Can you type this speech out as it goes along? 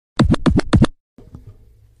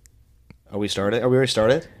Are we started? Are we already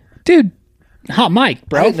started? Dude, hot mic,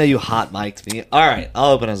 bro. I didn't know you hot mic'd me. All right,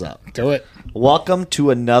 I'll open us up. Do it. Welcome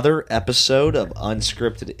to another episode of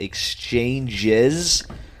Unscripted Exchanges.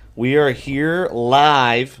 We are here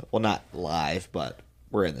live. Well, not live, but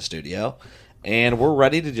we're in the studio. And we're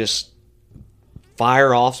ready to just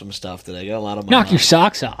fire off some stuff today. Got a lot of Knock your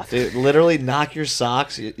socks off. Dude, literally knock your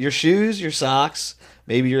socks, your shoes, your socks,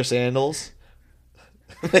 maybe your sandals.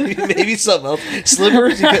 maybe something else.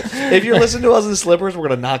 Slippers. If you're listening to us in slippers, we're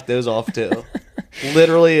going to knock those off too.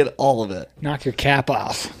 Literally all of it. Knock your cap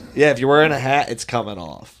off. Yeah, if you're wearing a hat, it's coming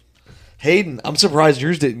off. Hayden, I'm surprised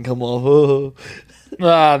yours didn't come off.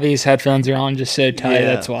 These headphones are on just so tight,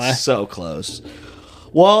 that's why. So close.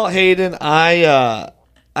 Well, Hayden, I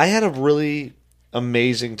had a really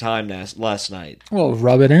amazing time last night. Well,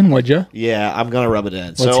 rub it in, would you? Yeah, I'm going to rub it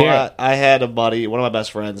in. Let's hear it. I had a buddy, one of my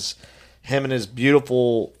best friends, him and his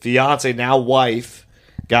beautiful fiance, now wife,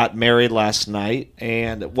 got married last night.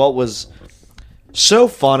 And what was so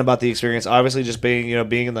fun about the experience, obviously just being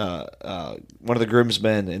in the one of the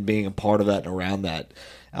groomsmen and being a part of that and around that,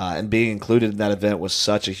 and being included in that event was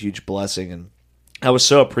such a huge blessing. And I was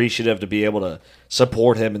so appreciative to be able to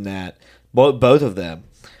support him in that, both of them.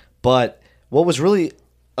 But what was really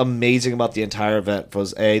amazing about the entire event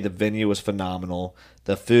was, the venue was phenomenal.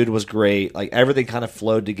 The food was great. Like, everything kind of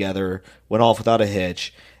flowed together, went off without a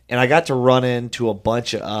hitch. And I got to run into a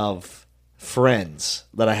bunch of friends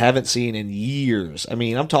that I haven't seen in years. I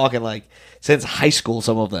mean, I'm talking like since high school,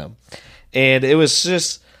 some of them. And it was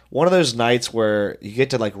just one of those nights where you get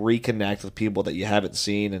to like reconnect with people that you haven't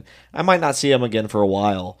seen. And I might not see them again for a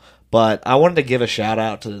while. But I wanted to give a shout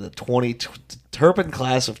out to the Turpin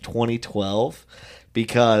class of 2012.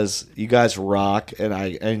 Because you guys rock, and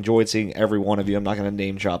I enjoyed seeing every one of you. I'm not going to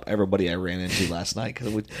name drop everybody I ran into last night,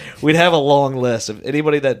 because we'd have a long list. If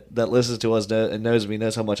anybody that listens to us and knows me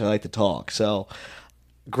knows how much I like to talk. So,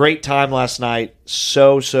 great time last night.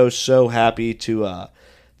 So happy to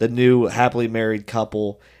the new happily married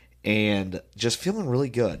couple, and just feeling really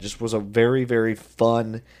good. Just was a very, very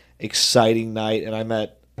fun, exciting night, and I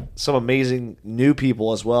met some amazing new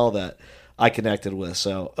people as well that I connected with.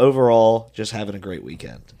 So overall, just having a great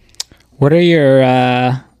weekend. What are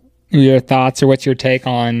your thoughts, or what's your take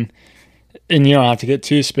on, and you don't have to get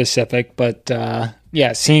too specific, but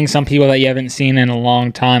seeing some people that you haven't seen in a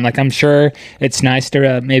long time. Like, I'm sure it's nice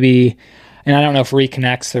to maybe, and I don't know if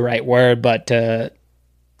reconnect's the right word, but to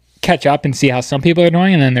catch up and see how some people are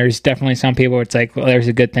doing. And then there's definitely some people where it's like, well, there's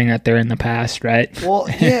a good thing that they're in the past, right? Well,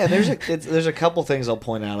 yeah, there's a couple things I'll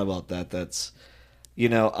point out about that. That's,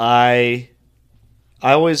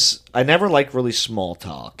 I never like really small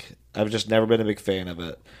talk. I've just never been a big fan of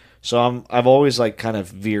it. So I've always like kind of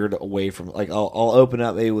veered away from, like, I'll open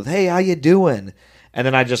up maybe with, "Hey, how you doing?" And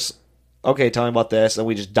then I just, "Okay, tell me about this," and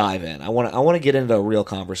we just dive in. I want to get into a real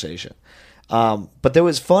conversation. But it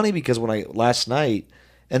was funny because last night,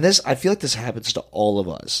 and this, I feel like this happens to all of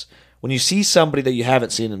us. When you see somebody that you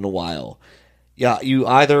haven't seen in a while, you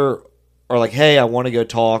either or like, "Hey, I want to go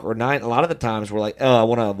talk," or not. A lot of the times we're like, "Oh, I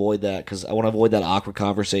want to avoid that because I want to avoid that awkward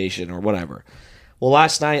conversation," or whatever. Well,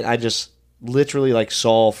 last night I just literally like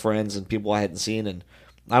saw friends and people I hadn't seen, and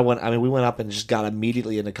we went up and just got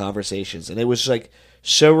immediately into conversations, and it was like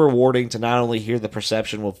so rewarding to not only hear the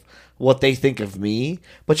perception of what they think of me,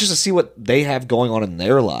 but just to see what they have going on in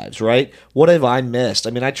their lives. Right? What have I missed?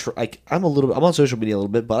 I mean, I'm on social media a little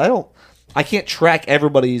bit, but I can't track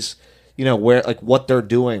everybody's, where, like, what they're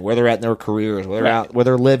doing, where they're at in their careers, where they're out, where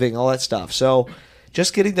they're living, all that stuff. So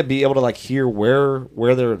just getting to be able to like hear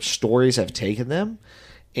where their stories have taken them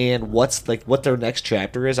and what's like what their next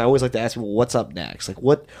chapter is. I always like to ask people, what's up next? Like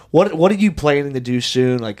what are you planning to do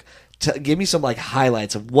soon? Like give me some like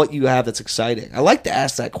highlights of what you have that's exciting. I like to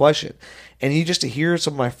ask that question. And to hear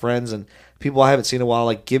some of my friends and people I haven't seen in a while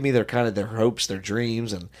like give me their hopes, their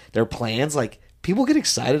dreams, and their plans, like people get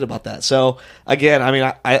excited about that. So again, I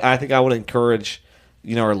mean, I think I would encourage,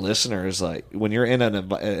 our listeners, like when you're in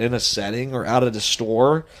a setting or out at a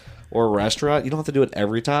store or a restaurant, you don't have to do it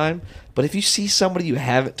every time. But if you see somebody you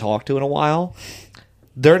haven't talked to in a while,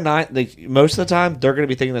 they're not, most of the time they're going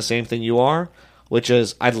to be thinking the same thing you are, which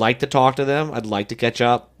is, I'd like to talk to them, I'd like to catch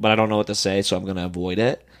up, but I don't know what to say, so I'm going to avoid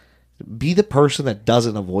it. Be the person that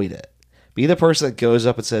doesn't avoid it. Be the person that goes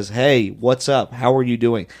up and says, "Hey, what's up? How are you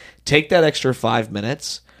doing?" Take that extra 5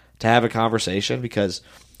 minutes to have a conversation because,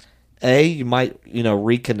 you might,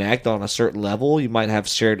 reconnect on a certain level. You might have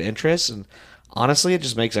shared interests, and honestly, it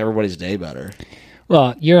just makes everybody's day better.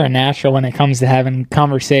 Well, you're a natural when it comes to having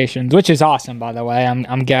conversations, which is awesome, by the way.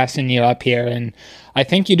 I'm gassing you up here, and I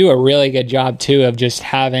think you do a really good job, too, of just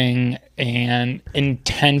having an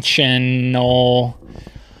intentional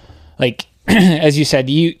like as you said,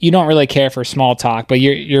 you don't really care for small talk, but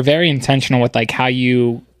you're very intentional with like how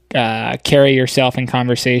you carry yourself in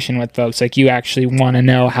conversation with folks. Like you actually want to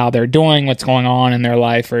know how they're doing, what's going on in their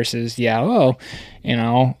life versus,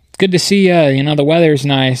 good to see you. The weather's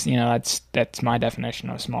nice. That's my definition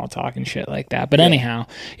of small talk and shit like that. But anyhow,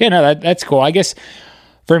 that's cool. I guess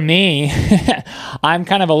for me, I'm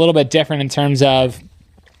kind of a little bit different in terms of,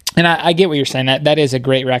 and I get what you're saying. That is a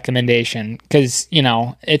great recommendation because,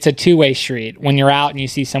 it's a two-way street. When you're out and you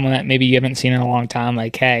see someone that maybe you haven't seen in a long time,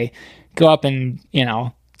 like, hey, go up and,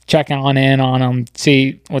 check in on them,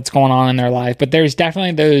 see what's going on in their life. But there's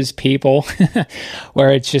definitely those people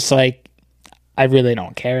where it's just like, I really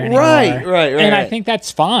don't care anymore. Right. And I think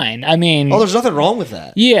that's fine. I mean... there's nothing wrong with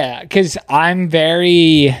that. Yeah, because I'm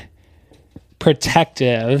very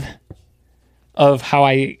protective of how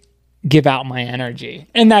I give out my energy.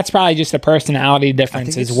 And that's probably just a personality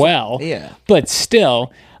difference as well. Yeah. But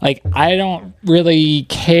still, like, I don't really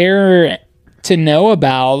care to know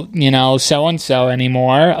about, so-and-so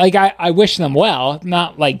anymore. Like, I wish them well,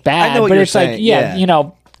 not like bad, but it's saying.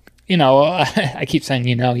 I keep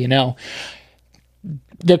saying,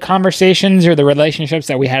 the conversations or the relationships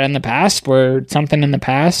that we had in the past were something in the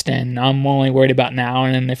past, and I'm only worried about now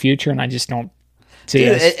and in the future, and I just don't see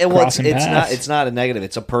it's not a negative.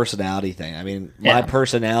 It's a personality thing. I mean, my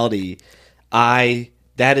personality,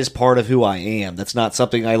 that is part of who I am. That's not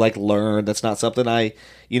something I learn. That's not something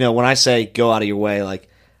when I say go out of your way, like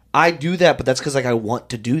I do that, but that's because I want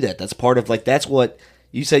to do that. That's part of that's what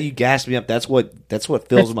you say. You gassed me up. That's what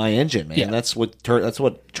fills my engine, man. Yeah. That's what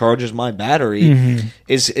charges my battery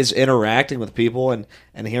is interacting with people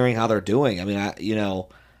and hearing how they're doing. I mean,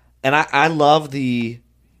 I love the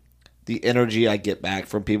energy I get back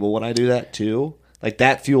from people when I do that too. Like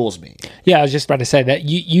that fuels me. Yeah, I was just about to say that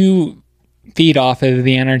you feed off of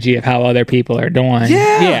the energy of how other people are doing.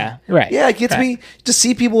 Yeah, right. Yeah, it gets me to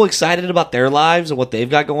see people excited about their lives and what they've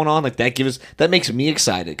got going on. Like that makes me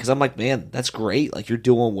excited because I'm like, man, that's great. Like you're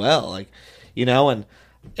doing well. Like and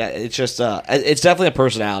it's just it's definitely a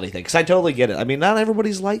personality thing because I totally get it. I mean, not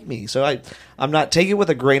everybody's like me, so I'm not taking it with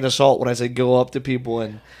a grain of salt when I say go up to people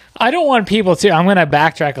and. I don't want people to. I'm going to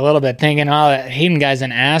backtrack a little bit, thinking, "Oh, that Hayden guy's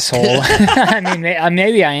an asshole." I mean,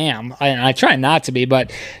 maybe I am. I try not to be,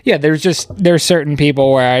 but yeah, there's certain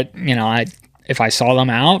people where if I saw them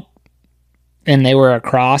out and they were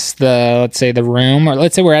across let's say the room, or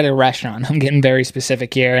let's say we're at a restaurant. I'm getting very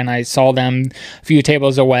specific here, and I saw them a few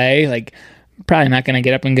tables away. Like, probably not going to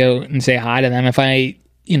get up and go and say hi to them if I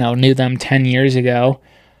knew them 10 years ago.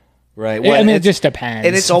 Right. Well, it just depends,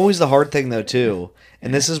 and it's always the hard thing though too.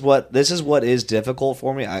 And this is what is difficult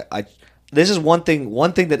for me. This is one thing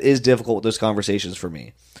that is difficult with those conversations for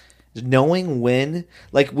me. Is knowing when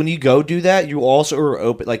you go do that, you also are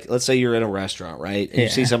open. Like, let's say you're in a restaurant, right? And you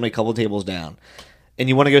see somebody a couple tables down, and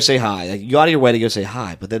you want to go say hi. Like, you go out of your way to go say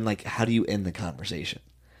hi, but then how do you end the conversation?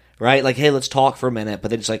 Right? Like, hey, let's talk for a minute. But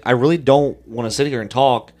then it's like, I really don't want to sit here and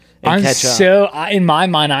talk and catch up. In my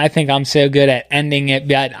mind, I think I'm so good at ending it,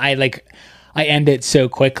 but I end it so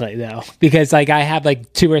quickly though, because I have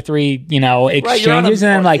two or three, exchanges,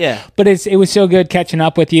 and I'm but it was so good catching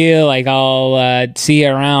up with you. Like, I'll see you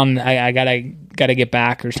around. I gotta get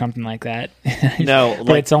back or something like that. No,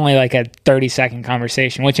 but it's only a 30-second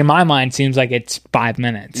conversation, which in my mind seems like it's 5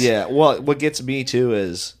 minutes. Yeah. Well, what gets me too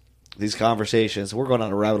is these conversations. We're going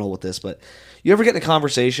on a rabbit hole with this, but you ever get in a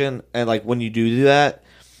conversation and when you do that,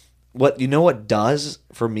 what does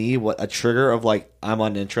for me, what a trigger of I'm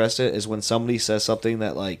uninterested is when somebody says something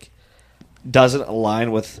that doesn't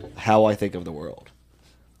align with how I think of the world.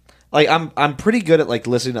 I'm pretty good at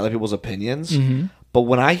listening to other people's opinions, but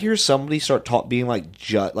when I hear somebody start being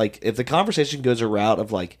if the conversation goes a route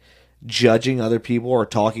of judging other people or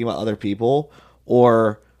talking about other people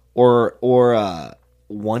or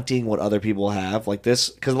wanting what other people have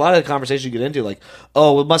this, because a lot of the conversation you get into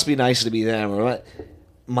oh, it must be nice to be them or what.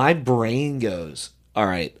 My brain goes, all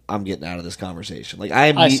right, I'm getting out of this conversation. I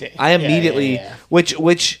immediately,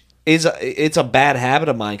 which is it's a bad habit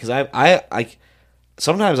of mine because I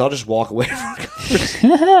sometimes I'll just walk away from a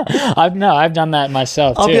conversation. I've done that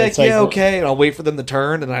myself too. I'll be okay, and I'll wait for them to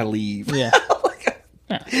turn and I leave. Yeah.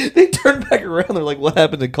 They turn back around. They're like, "What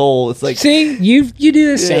happened to Cole?" It's see, you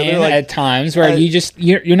do the same at times where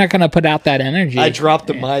you're not going to put out that energy. I dropped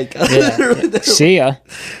the mic. See ya.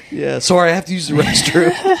 Yeah, sorry, I have to use the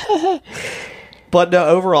restroom. But no,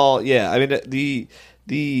 overall, yeah. I mean,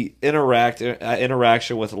 the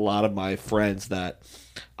interaction with a lot of my friends that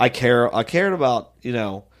I cared about,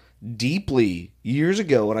 deeply years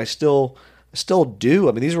ago, and I still do.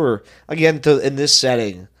 I mean, these were again in this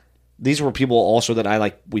setting. These were people also that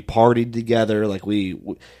we partied together. We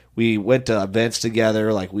we went to events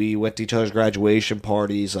together. Like we went to each other's graduation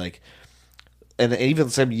parties. Like, and even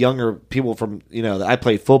some younger people from that I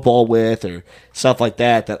played football with or stuff like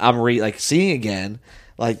that I'm like seeing again.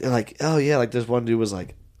 Like oh yeah, like this one dude was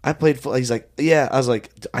like, I played football. He's like, yeah. I was like,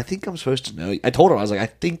 I think I'm supposed to know you. I told him, I was like, I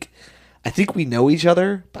think we know each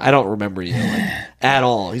other, but I don't remember you at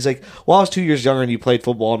all. He's like, well, I was 2 years younger and you played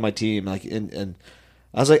football on my team. Like, and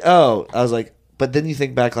I was like, oh, but then you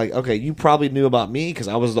think back, like, okay, you probably knew about me because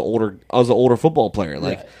I was the older football player.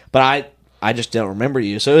 Like, right. But I just don't remember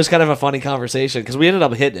you. So it was kind of a funny conversation because we ended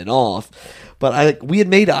up hitting it off. But we had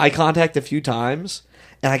made eye contact a few times,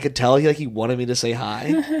 and I could tell he wanted me to say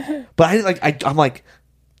hi. But I'm like,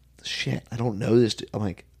 shit, I don't know this dude. I'm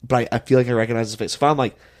like, but I feel like I recognize his face. So if I'm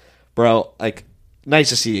like, bro, like, nice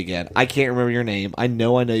to see you again. I can't remember your name. I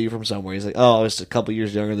know you from somewhere. He's like, oh, I was a couple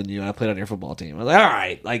years younger than you, and I played on your football team. I was like, all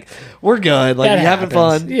right, like, we're good. Like, you having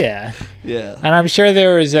fun? Yeah. Yeah. And I'm sure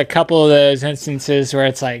there was a couple of those instances where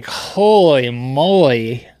it's like, holy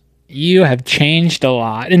moly, you have changed a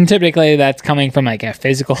lot. And typically that's coming from like a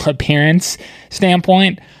physical appearance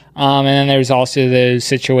standpoint. And then there's also those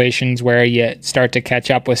situations where you start to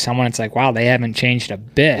catch up with someone. It's like, wow, they haven't changed a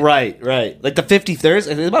bit. Right. Like the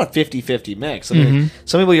 50-30, it's about a 50-50 mix. I mean,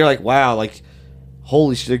 some people you're like, wow, like,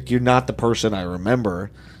 holy shit, you're not the person I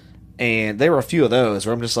remember. And there were a few of those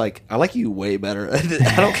where I'm just like, I like you way better.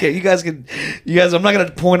 I don't care. You guys, I'm not going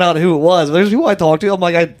to point out who it was. But there's people I talk to. I'm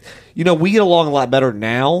like, we get along a lot better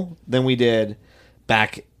now than we did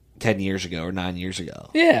back 10 years ago or 9 years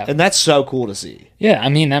ago. Yeah. And that's so cool to see. Yeah, I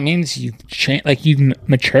mean, that means you've changed, like you've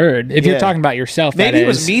matured. If you're talking about yourself, maybe it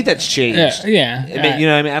was me that's changed. Yeah. You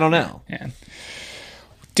know what I mean? I don't know. Yeah.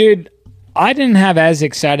 Dude, I didn't have as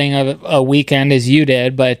exciting of a weekend as you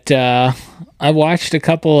did, but I watched a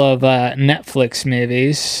couple of Netflix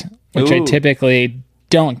movies, which I typically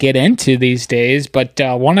don't get into these days, but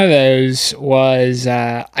one of those was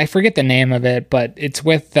I forget the name of it, but it's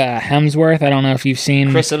with Hemsworth. I don't know if you've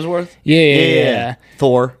seen Chris Hemsworth. Yeah.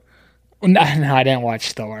 Thor. No, I didn't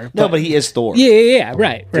watch Thor. But he is Thor. Yeah.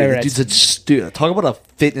 Right. Dude, talk about a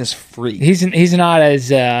fitness freak. He's not as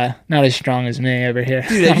strong as me over here.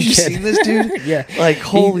 Dude, have you seen this dude? Yeah. Like,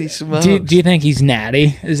 holy smokes. Do you think he's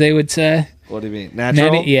natty, as they would say? What do you mean?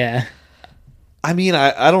 Natural? Natty? Yeah. I mean,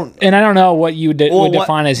 I don't... And I don't know what you would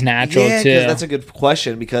define as natural, too. Yeah, that's a good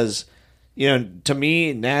question, because, to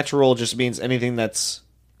me, natural just means anything that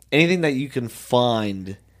you can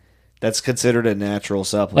find that's considered a natural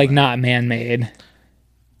supplement. Like not man-made.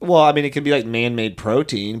 Well, I mean, it could be like man-made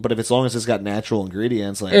protein, but as long as it's got natural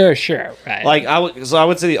ingredients, like... sure, right. Like, I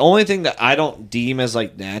would say the only thing that I don't deem as,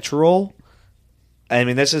 like, natural... I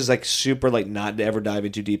mean, this is, like, super, like, not ever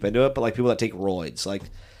diving too deep into it, but, like, people that take roids,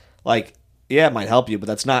 like... Yeah, it might help you, but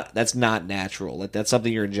that's not natural. Like, that's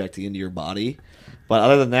something you're injecting into your body. But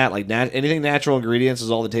other than that, like, anything natural ingredients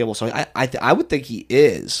is all the table. So I would think he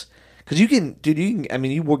is, because you can. I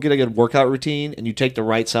mean, you get a good workout routine and you take the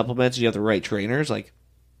right supplements and you have the right trainers. Like,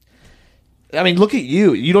 I mean, look at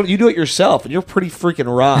you. You do it yourself, and you're pretty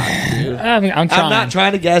freaking raw. Dude. I'm trying. I'm not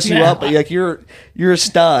trying to gas you up, but like you're a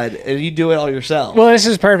stud and you do it all yourself. Well, this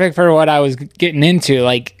is perfect for what I was getting into.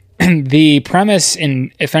 Like, the premise,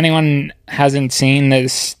 and if anyone hasn't seen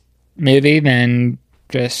this movie, then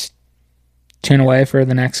just tune away for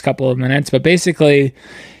the next couple of minutes. But basically,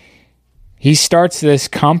 he starts this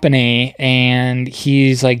company and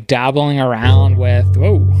he's like dabbling around with,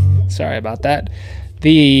 sorry about that,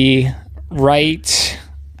 the right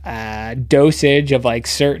dosage of like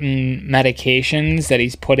certain medications that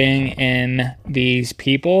he's putting in these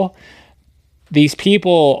people. These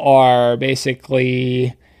people are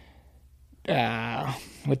basically...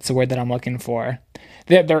 what's the word that I'm looking for?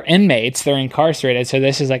 They're inmates. They're incarcerated. So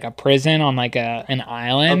this is like a prison on like an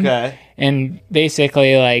island. Okay. And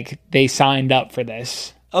basically, like, they signed up for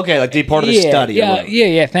this. Okay, like they part of the study.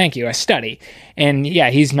 Yeah. Thank you. A study. And yeah,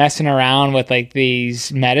 he's messing around with like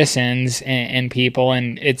these medicines and people,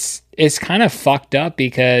 and it's kind of fucked up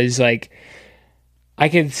because like I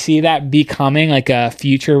could see that becoming like a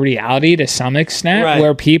future reality to some extent, right,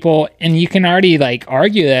 where people, and you can already like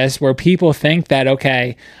argue this, where people think that,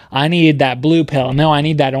 okay, I need that blue pill. No, I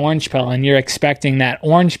need that orange pill. And you're expecting that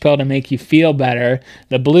orange pill to make you feel better.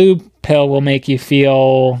 The blue pill will make you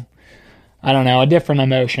feel, I don't know, a different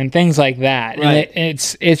emotion, things like that. Right.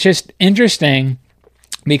 And it's just interesting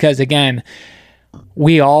because, again,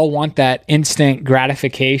 we all want that instant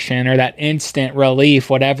gratification or that instant relief,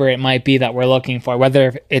 whatever it might be that we're looking for,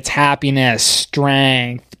 whether it's happiness,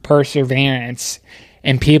 strength, perseverance.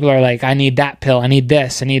 And people are like, I need that pill, I need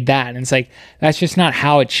this, I need that. And it's like, that's just not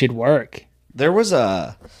how it should work. There was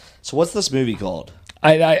so what's this movie called?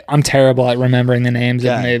 I'm terrible at remembering the names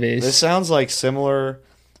of movies. This sounds like similar.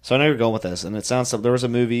 So I know you're going with this, and it sounds. There was a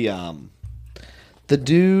movie. The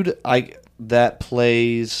dude that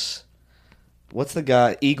plays. What's the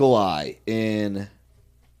guy? Eagle Eye in.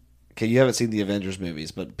 Okay, you haven't seen the Avengers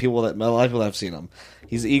movies, but a lot of people have seen them.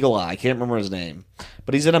 He's Eagle Eye. I can't remember his name,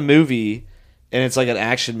 but he's in a movie, and it's like an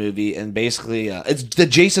action movie, and basically it's the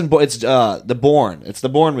Jason. It's the Bourne. It's the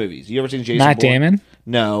Bourne movies. You ever seen Jason? Matt Bourne? Damon?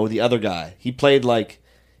 No, the other guy. He played like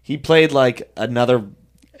another.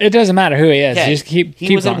 It doesn't matter who he is. Yeah, Just keep.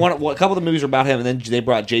 He was on. in a couple of the movies were about him, and then they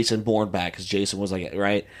brought Jason Bourne back because Jason was like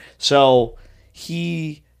right. So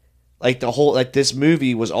he this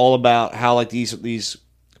movie was all about how like these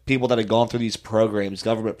people that had gone through these programs,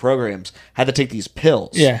 government programs, had to take these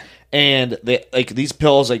pills. Yeah. And these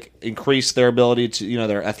pills increase their ability to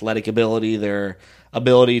their athletic ability, their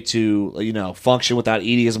ability to function without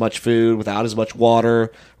eating as much food, without as much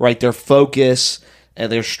water, right? Their focus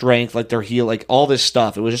and their strength, like their heal, like all this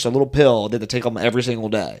stuff. It was just a little pill that they take them every single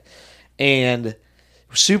day, and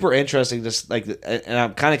super interesting. Just and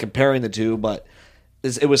I'm kind of comparing the two, but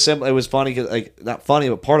it was simple. It was funny, not funny,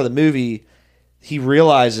 but part of the movie, he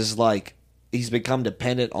realizes he's become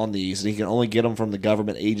dependent on these, and he can only get them from the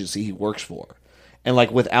government agency he works for, and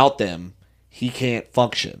without them, he can't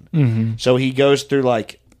function. Mm-hmm. So he goes through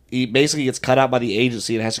he basically gets cut out by the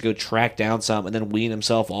agency and has to go track down some and then wean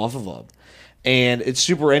himself off of them. And it's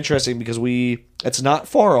super interesting because it's not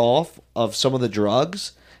far off of some of the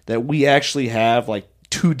drugs that we actually have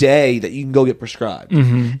today that you can go get prescribed.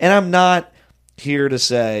 Mm-hmm. And I'm not here to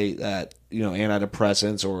say that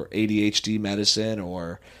antidepressants or ADHD medicine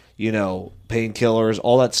or painkillers,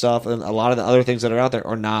 all that stuff, and a lot of the other things that are out there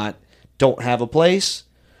don't have a place.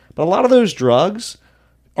 But a lot of those drugs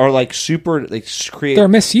are they're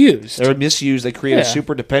misused. They're misused. They create a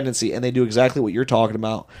super dependency, and they do exactly what you're talking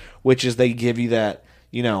about, which is they give you that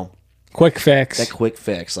quick fix. That quick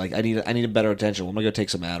fix. I need a better attention. I'm gonna go take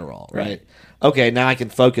some Adderall. Right. Okay. Now I can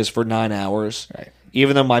focus for 9 hours. Right.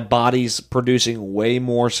 Even though my body's producing way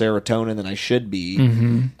more serotonin than I should be,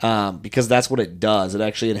 because that's what it does. It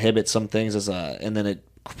actually inhibits some things and then it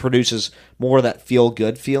produces more of that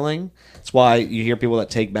feel-good feeling. That's why you hear people that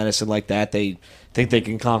take medicine like that, they think they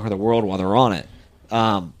can conquer the world while they're on it.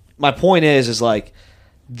 My point is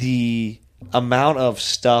the amount of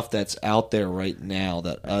stuff that's out there right now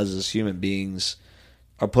that us as human beings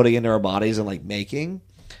are putting into our bodies and making,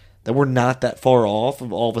 that we're not that far off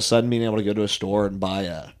of all of a sudden being able to go to a store and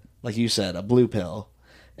buy like you said, a blue pill.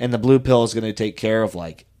 And the blue pill is going to take care of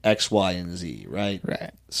X, Y, and Z, right?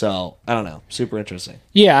 Right. So, I don't know. Super interesting.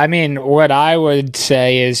 Yeah, I mean, what I would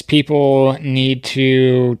say is people need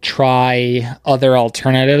to try other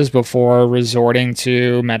alternatives before resorting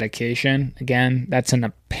to medication. Again, that's an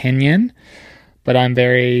opinion, but I'm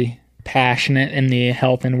very passionate in the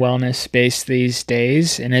health and wellness space these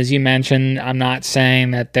days. And as you mentioned, I'm not saying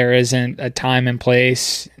that there isn't a time and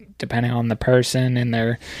place, depending on the person and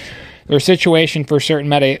their situation for certain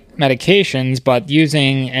medications, but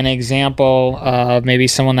using an example of maybe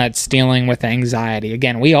someone that's dealing with anxiety.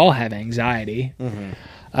 Again, we all have anxiety. Mm-hmm.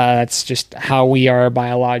 That's just how we are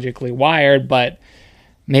biologically wired, but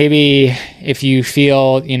maybe if you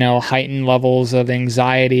feel, heightened levels of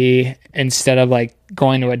anxiety, instead of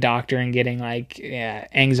going to a doctor and getting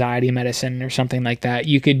anxiety medicine or something like that,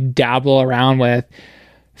 you could dabble around with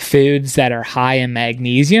foods that are high in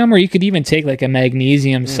magnesium, or you could even take a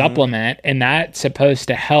magnesium supplement, and that's supposed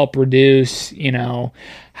to help reduce,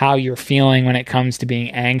 how you're feeling when it comes to being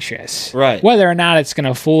anxious. Right. Whether or not it's going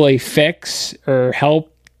to fully fix or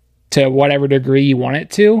help to whatever degree you want it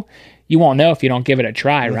to, you won't know if you don't give it a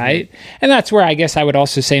try, right? And that's where I guess I would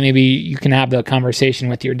also say maybe you can have the conversation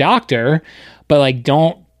with your doctor, but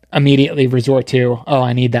don't immediately resort to, oh,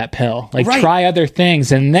 I need that pill. Try other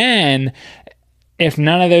things, and then if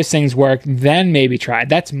none of those things work, then maybe try it.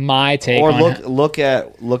 That's my take. Or look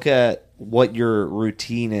at what your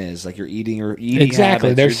routine is, your eating exactly.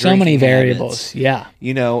 habits, there's so many variables. Habits,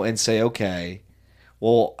 and say, okay,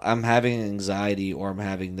 well, I'm having anxiety, or I'm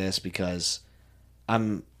having this because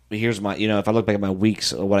here's my, if I look back at my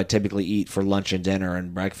weeks of what I typically eat for lunch and dinner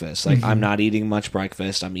and breakfast, I'm not eating much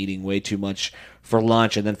breakfast. I'm eating way too much for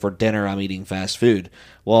lunch, and then for dinner, I'm eating fast food.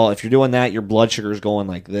 Well, if you're doing that, your blood sugar is going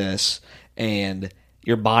like this, and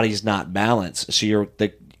your body's not balanced. So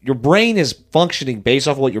your brain is functioning based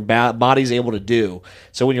off of what your body's able to do.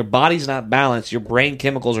 So when your body's not balanced, your brain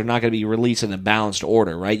chemicals are not going to be released in a balanced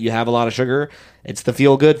order, right? You have a lot of sugar, it's the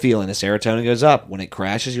feel-good feeling. The serotonin goes up. When it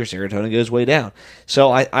crashes, your serotonin goes way down. So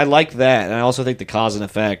I like that, and I also think the cause and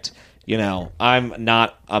effect, I'm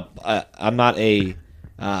not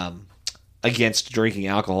a against drinking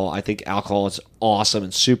alcohol. I think alcohol is awesome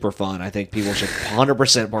and super fun. I think people should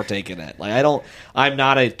 100% partake in it. Like I'm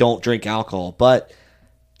not a don't drink alcohol, but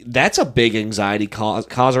that's a big anxiety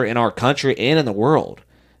causer in our country and in the world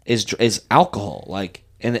is alcohol. Like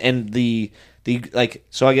and the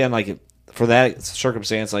so again, like for that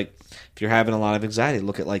circumstance, like if you're having a lot of anxiety,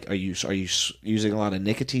 look at like are you using a lot of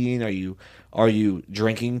nicotine? Are you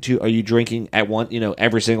drinking at one,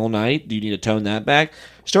 every single night? Do you need to tone that back?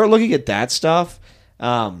 Start looking at that stuff.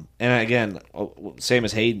 And again, same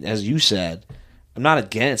as Hayden, as you said, I'm not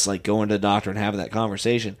against like going to the doctor and having that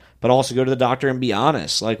conversation, but also go to the doctor and be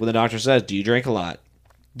honest. Like when the doctor says, "Do you drink a lot?"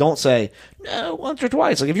 Don't say no once or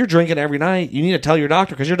twice. Like if you're drinking every night, you need to tell your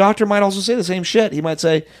doctor because your doctor might also say the same shit. He might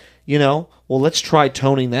say, well, let's try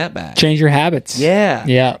toning that back. Change your habits. Yeah.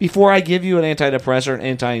 Yeah. Before I give you an antidepressant or an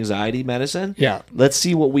anti-anxiety medicine, yeah, let's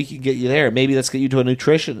see what we can get you there. Maybe let's get you to a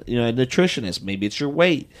nutritionist. Maybe it's your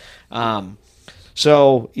weight.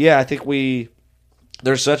 So yeah, I think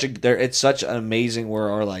it's such an amazing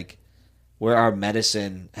where our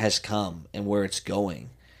medicine has come and where it's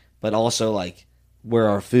going, but also like where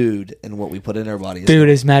our food and what we put in our body. Food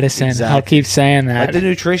is medicine. Exactly. I'll keep saying that. Like the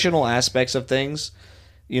nutritional aspects of things.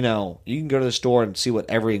 You can go to the store and see what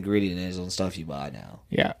every ingredient is on stuff you buy now.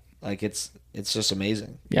 Yeah. Like it's just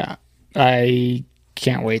amazing. Yeah. I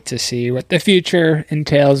can't wait to see what the future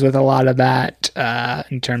entails with a lot of that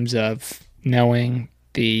in terms of knowing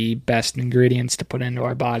the best ingredients to put into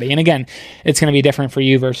our body. And again, it's going to be different for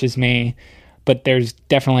you versus me, but there's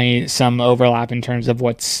definitely some overlap in terms of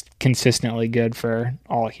what's consistently good for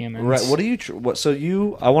all humans. Right. I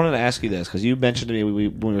wanted to ask you this because you mentioned to me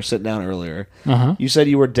when we were sitting down earlier. Uh-huh. You said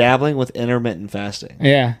you were dabbling with intermittent fasting.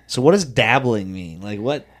 Yeah. So what does dabbling mean? Like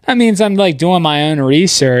what? That means I'm like doing my own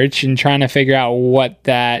research and trying to figure out what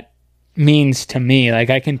that means to me.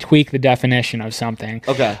 Like I can tweak the definition of something.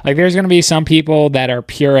 Okay. Like there's going to be some people that are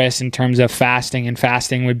purists in terms of fasting, and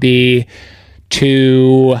fasting would be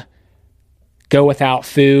to go without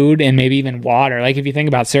food and maybe even water. Like if you think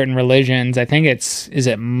about certain religions, I think is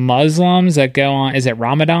it Muslims that go on, is it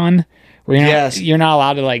Ramadan? Where you're not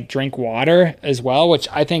allowed to like drink water as well, which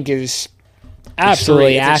I think is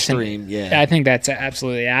absolutely asinine. Yeah. I think that's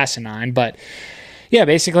absolutely asinine. But yeah,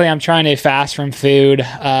 basically I'm trying to fast from food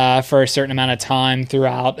for a certain amount of time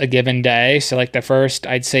throughout a given day. So like the first,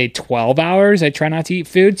 I'd say 12 hours, I try not to eat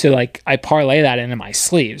food. So like I parlay that into my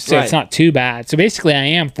sleep. So It's not too bad. So basically I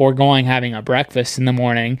am foregoing having a breakfast in the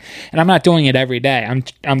morning, and I'm not doing it every day.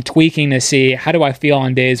 I'm tweaking to see how do I feel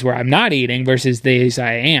on days where I'm not eating versus days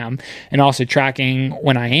I am, and also tracking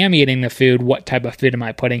when I am eating the food, what type of food am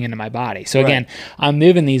I putting into my body. So again, I'm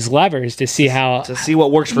moving these levers to see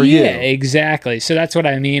what works for you. Yeah, exactly. So that's what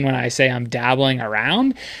I mean when I say I'm dabbling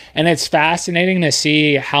around. And it's fascinating to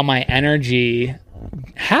see how my energy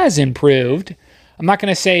has improved. I'm not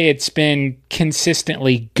going to say it's been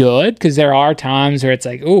consistently good, because there are times where it's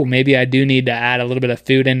like, oh, maybe I do need to add a little bit of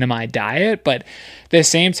food into my diet. But at the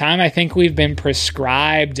same time, I think we've been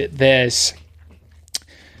prescribed this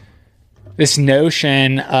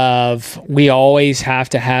notion of we always have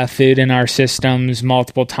to have food in our systems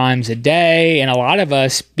multiple times a day, and a lot of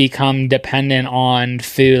us become dependent on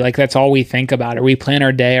food. Like that's all we think about, or we plan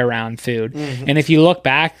our day around food. Mm-hmm. And if you look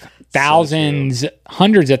back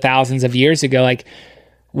hundreds of thousands of years ago, like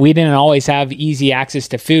we didn't always have easy access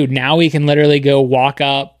to food. Now we can literally go walk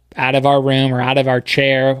up out of our room or out of our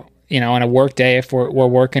chair, on a work day if we're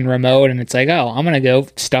working remote, and it's like, oh, I'm going to go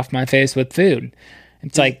stuff my face with food.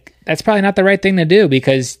 It's like, that's probably not the right thing to do,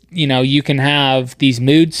 because, you can have these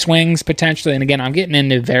mood swings potentially. And again, I'm getting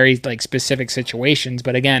into very like specific situations,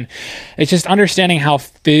 but again, it's just understanding how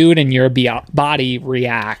food and your body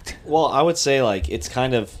react. Well, I would say like, it's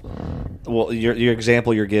kind of, your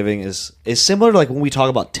example you're giving is similar to like when we talk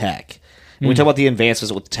about tech. When we talk about the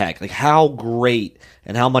advancements with tech, like how great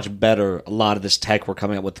and how much better a lot of this tech we're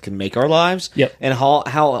coming up with can make our lives, and how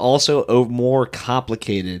also more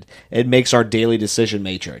complicated it makes our daily decision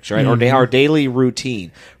matrix, right? Or our daily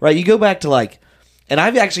routine, right? You go back to like, and I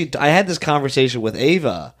had this conversation with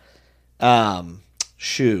Ava.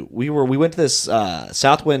 We went to this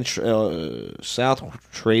Southwind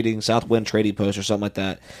Trading Post or something like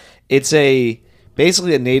that. It's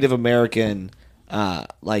basically a Native American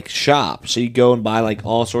like shop. So you go and buy like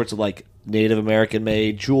all sorts of like Native American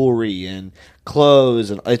made jewelry and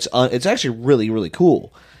clothes, and it's actually really, really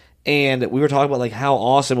cool. And we were talking about like how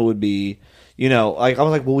awesome it would be, like I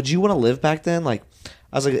was like, well, would you want to live back then? Like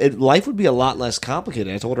I was like, life would be a lot less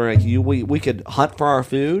complicated. I told her like we could hunt for our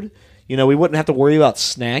food. We wouldn't have to worry about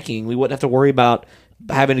snacking. We wouldn't have to worry about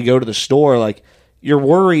having to go to the store. Like your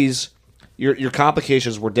worries, your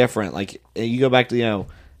complications were different. Like you go back to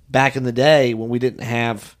back in the day when we didn't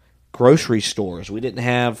have grocery stores, we didn't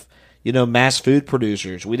have, mass food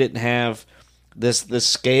producers, we didn't have this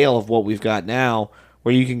scale of what we've got now,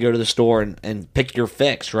 where you can go to the store and pick your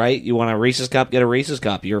fix, right? You want a Reese's Cup, get a Reese's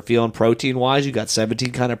Cup. You're feeling protein-wise, you got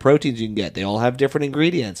 17 kind of proteins you can get. They all have different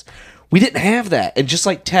ingredients. We didn't have that. And just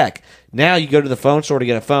like tech, now you go to the phone store to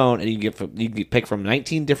get a phone, and you can pick from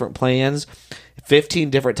 19 different plans, 15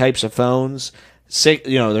 different types of phones.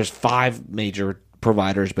 There's 5 major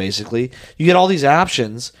providers, basically. You get all these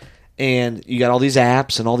options, and you got all these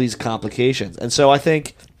apps and all these complications. And so I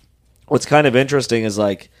think what's kind of interesting is,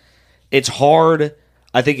 like, it's hard.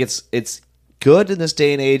 I think it's good in this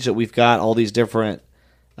day and age that we've got all this different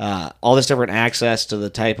access to the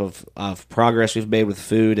type of progress we've made with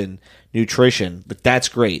food and nutrition. But that's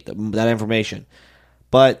great, that information.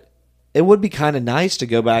 But it would be kind of nice to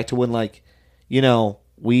go back to when, like, you ate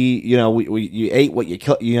what you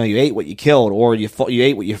ate what you killed, or you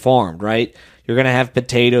ate what you farmed, right? You're gonna have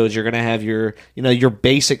potatoes. You're gonna have your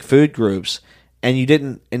basic food groups, and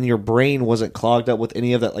your brain wasn't clogged up with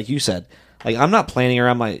any of that, like you said. Like, I'm not planning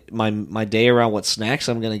around my day around what snacks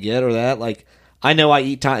I'm going to get or that. Like, I know I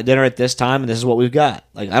eat dinner at this time, and this is what we've got.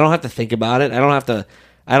 Like, I don't have to think about it. I don't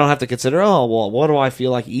have to consider, oh, well, what do I feel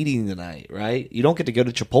like eating tonight, right? You don't get to go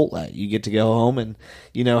to Chipotle. You get to go home and,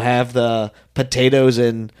 have the potatoes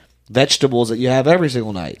and vegetables that you have every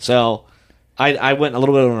single night. So I went a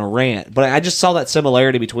little bit on a rant, but I just saw that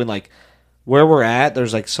similarity between, like, where we're at.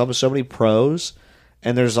 There's, like, so many pros,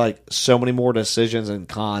 and there's, like, so many more decisions and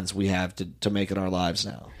cons we have to make in our lives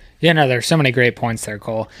now. Yeah, no, there's so many great points there,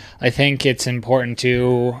 Cole. I think it's important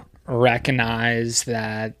to recognize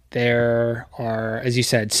that there are, as you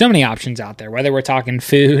said, so many options out there, whether we're talking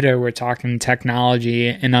food or we're talking technology,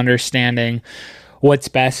 and understanding what's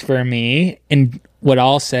best for me. And what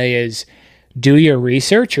I'll say is, do your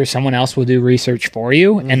research, or someone else will do research for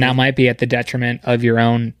you. Mm-hmm. And that might be at the detriment of your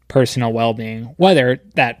own personal well-being. Whether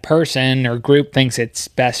that person or group thinks it's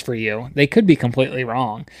best for you, they could be completely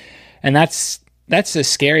wrong. And that's the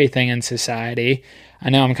scary thing in society. I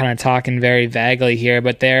know I'm kind of talking very vaguely here,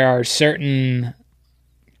 but there are certain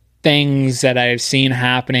things that I've seen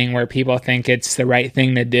happening where people think it's the right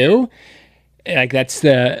thing to do. Like, that's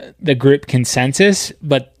the group consensus,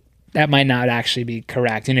 but that might not actually be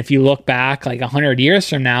correct. And if you look back like 100 years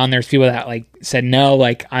from now, and there's people that, like, said, no,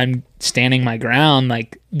 like, I'm standing my ground,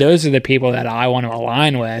 like, those are the people that I want to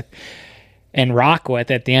align with and rock with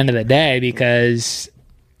at the end of the day, because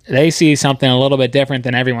they see something a little bit different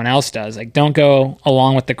than everyone else does. Like, don't go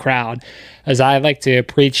along with the crowd. As I like to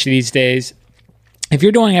preach these days, if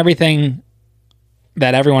you're doing everything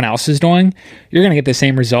that everyone else is doing, you're going to get the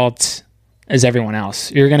same results as everyone else.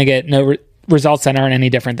 You're going to get results that aren't any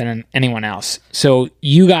different than anyone else. So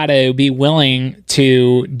you got to be willing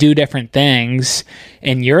to do different things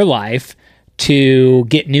in your life to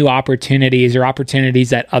get new opportunities, or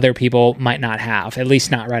opportunities that other people might not have, at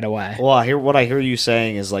least not right away. Well, what I hear you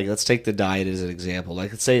saying is, like, let's take the diet as an example.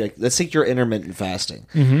 Like, let's take your intermittent fasting.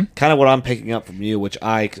 Mm-hmm. Kind of what I'm picking up from you, which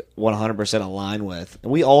I 100% align with.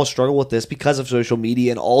 And we all struggle with this because of social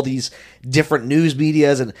media and all these different news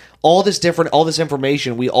medias and all this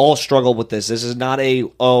information. We all struggle with this. This is not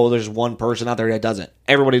there's one person out there that doesn't.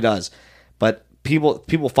 Everybody does. But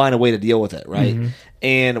people find a way to deal with it, right? Mm-hmm.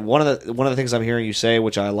 And one of the things I'm hearing you say,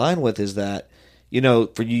 which I align with, is that,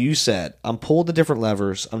 for you said, I'm pulling the different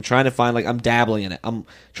levers. I'm trying to find, like, I'm dabbling in it. I'm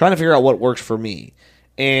trying to figure out what works for me.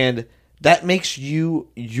 And that makes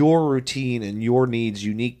your routine and your needs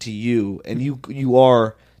unique to you. And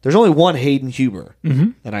there's only one Hayden Huber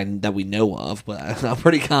that we know of, but I'm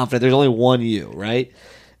pretty confident there's only one you, right?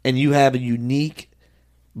 And you have a unique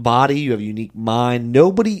body, you have a unique mind.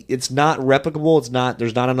 It's not replicable.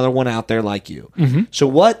 There's not another one out there like you. Mm-hmm. So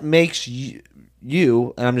what makes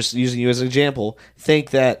you, and I'm just using you as an example,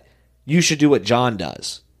 think that you should do what John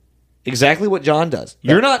does? Exactly what John does.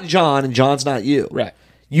 Right. You're not John, and John's not you. Right.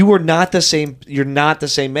 You are not the same. You're not the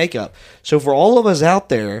same makeup. So for all of us out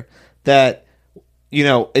there that,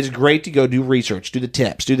 it's great to go do research, do the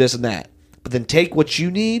tips, do this and that. But then take what you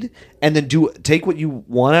need, and then take what you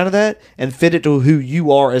want out of that and fit it to who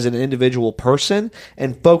you are as an individual person,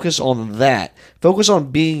 and focus on that. Focus on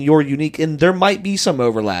being your unique, and there might be some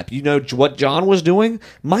overlap. What John was doing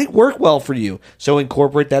might work well for you, so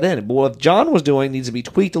incorporate that in. But what John was doing needs to be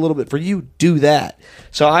tweaked a little bit for you. Do that.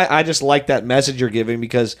 So I just like that message you're giving,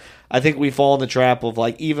 because I think we fall in the trap of,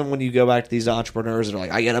 like, even when you go back to these entrepreneurs that are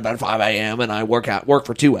like, I get up at 5 a.m. and I work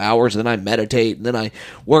for 2 hours, and then I meditate, and then I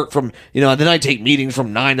work from, and then I take meetings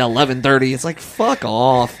from 9 to 11:30. It's like, fuck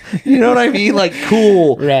off. You know what I mean? Like,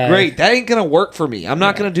 cool, right. Great. That ain't gonna work for me. I'm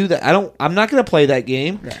not gonna do that. I'm not gonna play that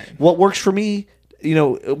game. Right. What works for me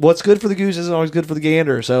what's good for the goose isn't always good for the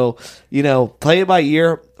gander. So, play it by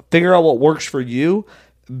ear, figure out what works for you.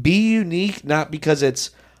 Be unique, not because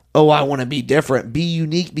it's, oh, I want to be different. Be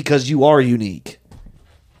unique because you are unique.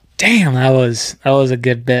 Damn, that was a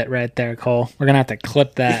good bit right there, Cole. We're gonna have to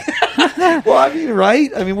clip that. Well, I mean,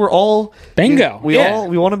 right? I mean, we're all bingo. We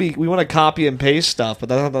want to copy and paste stuff, but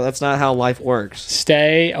that's not how life works.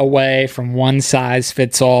 Stay away from one size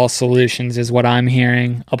fits all solutions, is what I'm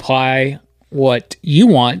hearing. Apply what you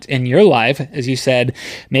want in your life. As you said,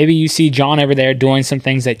 maybe you see John over there doing some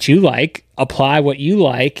things that you like. Apply what you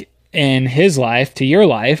like in his life to your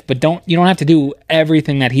life, but you don't have to do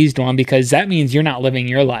everything that he's doing, because that means you're not living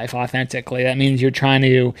your life authentically. That means you're trying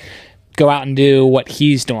to go out and do what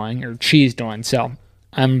he's doing or she's doing. So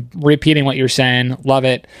I'm repeating what you're saying. Love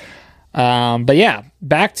it. But yeah,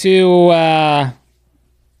 back to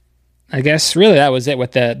I guess really that was it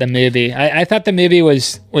with the movie. I thought the movie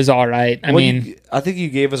was all right. I think you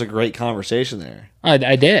gave us a great conversation there.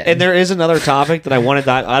 I did. And there is another topic that I want to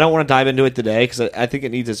dive. I don't want to dive into it today because I think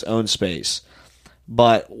it needs its own space.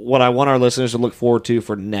 But what I want our listeners to look forward to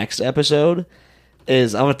for next episode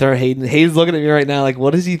is I'm going to throw Hayden. Hayden's looking at me right now like,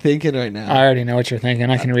 what is he thinking right now? I already know what you're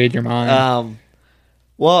thinking. I can read your mind.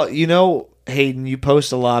 Well, Hayden, you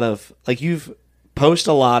post a lot of videos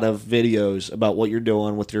about what you're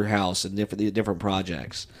doing with your house and different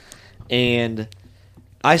projects. And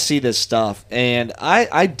I see this stuff, and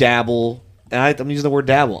I dabble, and I'm using the word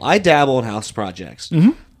dabble. I dabble in house projects.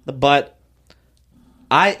 Mm-hmm. But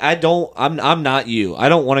I'm not you. I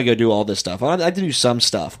don't want to go do all this stuff. I do some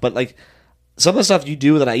stuff, but like some of the stuff you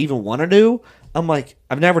do that I even want to do, I'm like,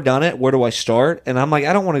 I've never done it. Where do I start? And I'm like,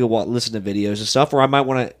 I don't want to go listen to videos and stuff, or I might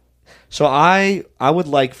want to. So I would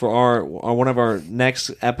like for our one of our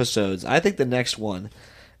next episodes, I think the next one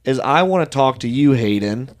is I want to talk to you,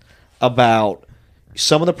 Hayden, about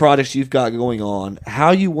some of the projects you've got going on,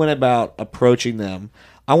 how you went about approaching them.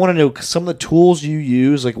 I want to know some of the tools you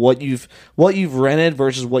use, like what you've rented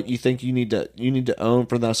versus what you think you need to own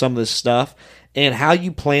for some of this stuff, and how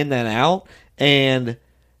you plan that out. And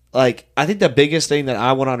like, I think the biggest thing that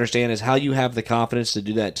I want to understand is how you have the confidence to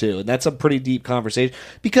do that too. And that's a pretty deep conversation,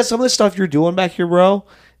 because some of the stuff you're doing back here, bro,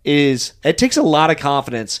 it takes a lot of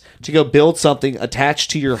confidence to go build something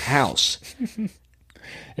attached to your house.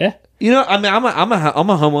 Yeah. I mean, I'm a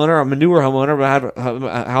homeowner. I'm a newer homeowner, but I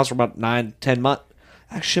had a house for about 9-10 months.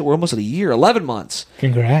 Actually, we're almost at a year, 11 months.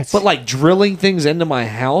 Congrats. But like drilling things into my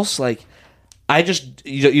house, like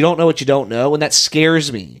you don't know what you don't know, and that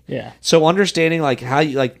scares me. Yeah. So understanding like how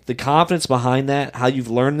you like the confidence behind that, how you've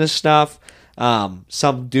learned this stuff,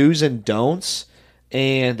 some do's and don'ts,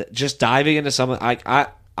 and just diving into some. I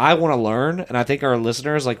want to learn, and I think our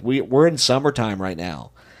listeners, like we're in summertime right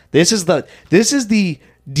now. This is the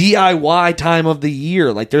DIY time of the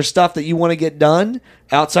year. Like there's stuff that you want to get done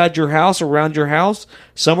outside your house, around your house.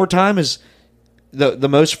 Summertime is the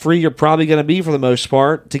most free you're probably going to be for the most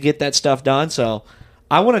part to get that stuff done. So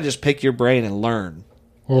I want to just pick your brain and learn.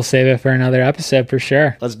 We'll save it for another episode for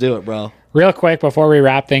sure. Let's do it, bro. Real quick before we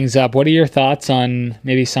wrap things up, what are your thoughts on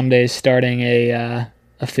maybe someday starting a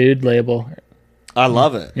food label? I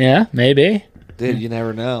love it. Yeah, maybe. Dude, you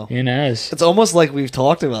never know. Who knows? It's almost like we've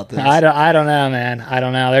talked about this. I don't know, man. I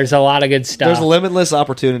don't know. There's a lot of good stuff. There's limitless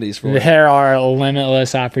opportunities for it. There are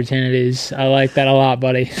limitless opportunities. I like that a lot,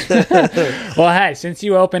 buddy. Well, hey, since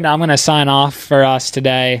you opened, I'm going to sign off for us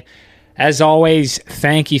today. As always,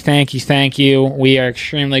 thank you. We are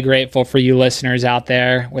extremely grateful for you listeners out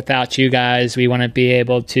there. Without you guys, we wouldn't be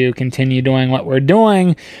able to continue doing what we're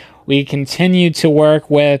doing. We continue to work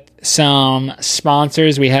with some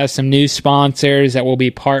sponsors. We have some new sponsors that we'll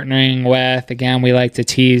be partnering with. Again, we like to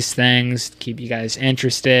tease things to keep you guys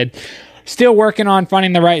interested. Still working on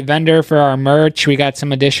finding the right vendor for our merch. We got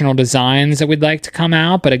some additional designs that we'd like to come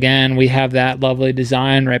out. But again, we have that lovely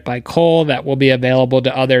design right by Cole that will be available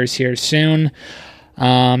to others here soon.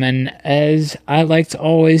 And as I like to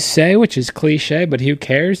always say, which is cliche, but who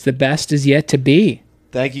cares? The best is yet to be.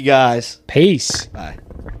 Thank you, guys. Peace. Bye.